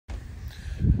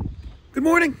Good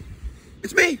morning.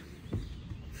 It's me.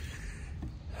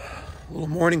 A little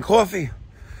morning coffee.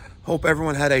 Hope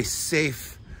everyone had a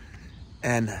safe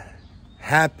and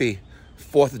happy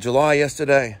 4th of July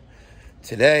yesterday.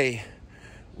 Today,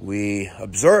 we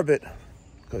observe it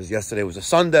because yesterday was a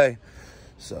Sunday.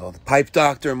 So the pipe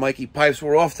doctor and Mikey Pipes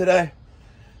were off today.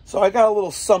 So I got a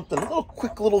little something, a little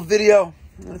quick little video.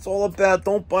 And it's all about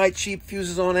don't buy cheap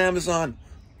fuses on Amazon.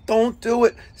 Don't do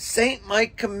it. Saint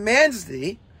Mike commands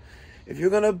thee. If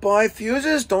you're going to buy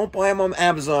fuses, don't buy them on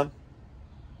Amazon.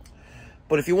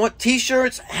 But if you want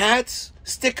t-shirts, hats,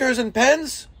 stickers, and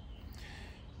pens,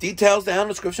 details down in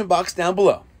the description box down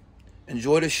below.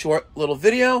 Enjoy this short little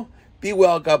video. Be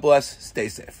well, God bless, stay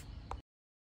safe.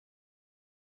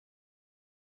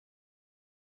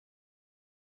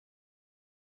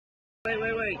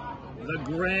 Wait. The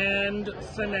grand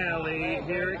finale.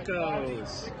 Here it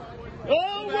goes.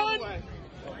 Oh, run!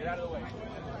 Get out of the way.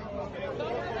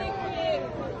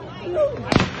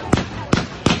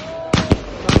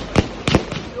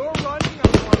 You're running.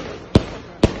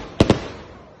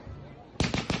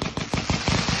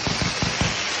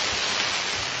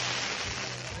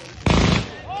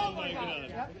 Oh my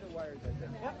God!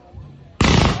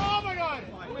 Oh my God!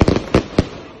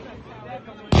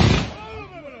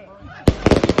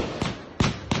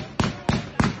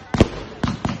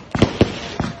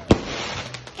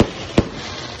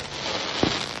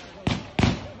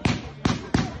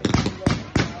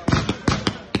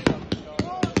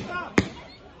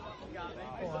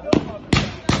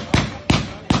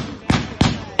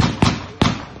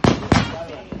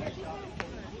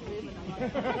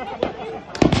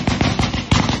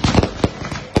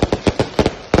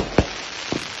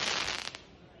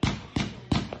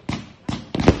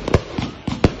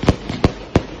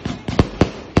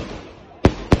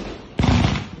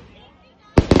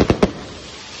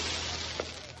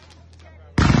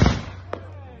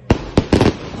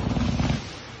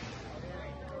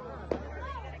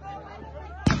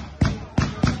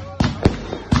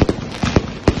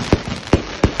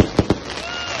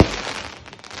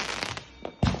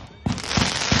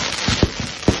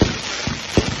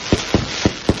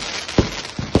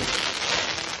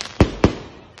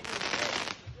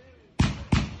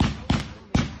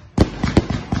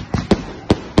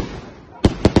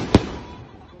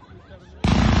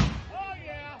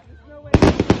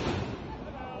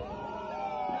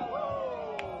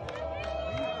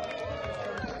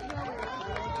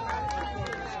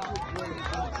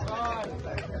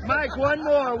 Mike, one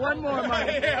more,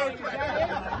 Mike. Yeah, okay.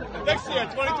 Next year,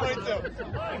 2022.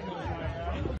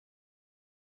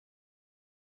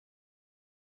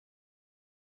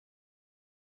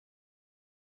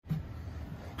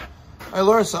 I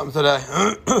learned something today.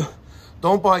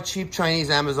 Don't buy cheap Chinese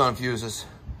Amazon fuses.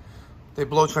 They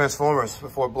blow transformers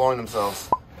before blowing themselves.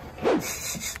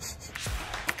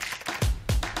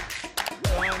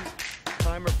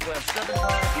 Timer flash 7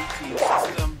 BT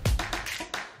system.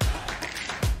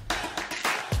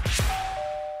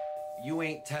 You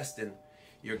ain't testing,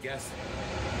 you're guessing.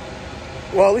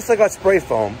 Well, at least I got spray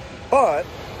foam, but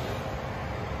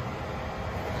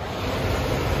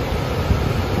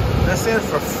that stands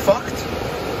for fucked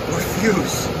or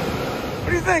fuse. What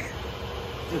do you think?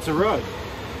 It's a rud.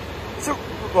 It's a,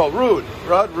 well, rude.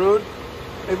 Rude.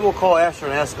 Maybe we'll call Asher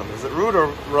and ask him. Is it rude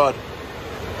or rud?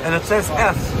 And it says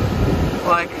F.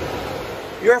 Like,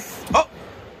 you're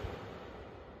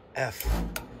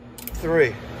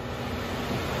F3.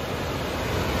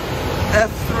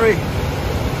 F3.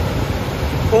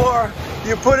 Or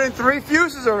you put in 3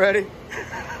 fuses already.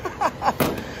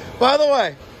 By the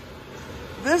way,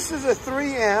 this is a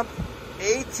 3 amp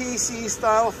ATC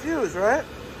style fuse, right?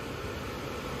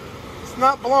 It's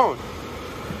not blown.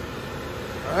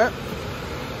 All right.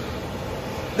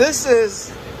 This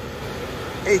is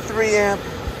a 3 amp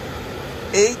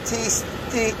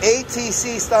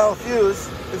ATC style fuse.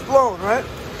 It's blown, right?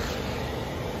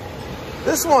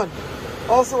 This one,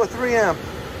 also a 3 amp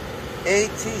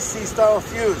ATC style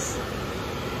fuse.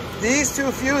 These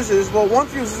 2 fuses, well, one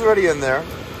fuse is already in there.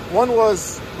 One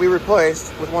we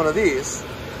replaced with one of these.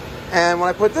 And when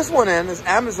I put this one in, it's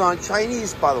Amazon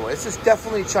Chinese, by the way. This is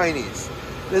definitely Chinese.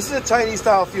 This is a Chinese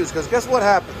style fuse, because guess what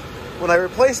happened? When I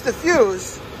replaced the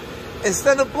fuse,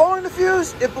 instead of blowing the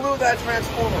fuse, it blew that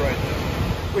transformer right there,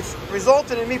 which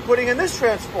resulted in me putting in this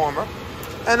transformer.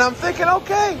 And I'm thinking,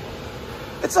 okay,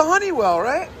 it's a Honeywell,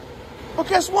 right? But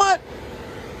guess what?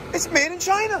 It's made in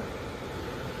China.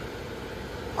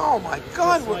 Oh my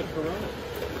God. Just like Corona.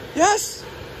 Yes.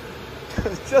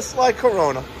 Just like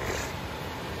Corona.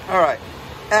 All right.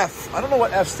 F. I don't know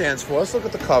what F stands for. Let's look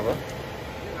at the cover.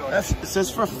 F, it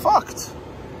says for fucked.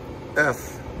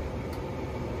 F.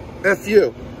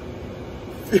 F-U.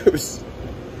 Fuse.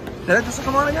 Did that just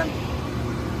come on again?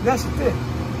 Yes, it did.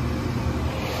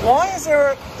 Why is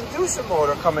there a inducer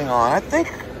motor coming on? I think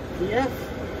The F.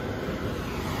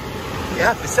 the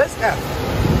F. It says F.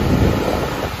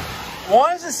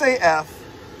 Why does it say F?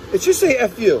 It should say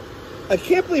F-U. I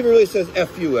can't believe it really says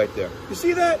F-U right there. You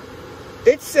see that?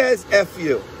 It says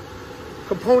F-U.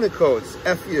 Component codes,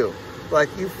 F-U.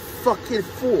 Like, you fucking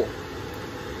fool.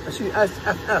 Actually,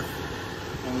 F-F.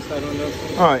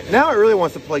 All right, now it really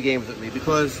wants to play games with me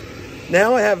because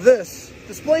now I have this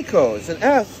display codes, and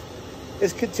F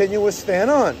is continuous fan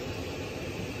on.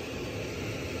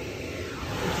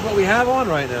 Which is what we have on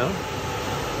right now.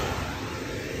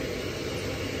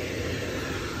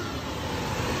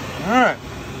 All right.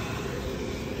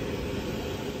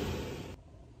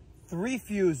 3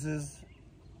 fuses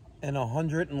in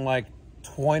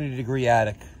 120-degree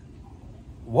attic.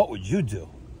 What would you do?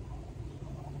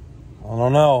 I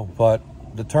don't know, but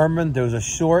determined there was a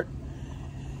short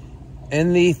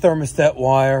in the thermostat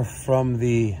wire from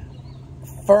the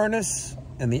furnace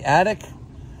in the attic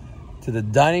to the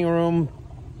dining room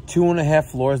 2.5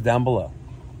 floors down below.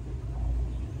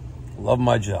 Love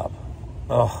my job.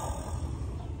 Oh.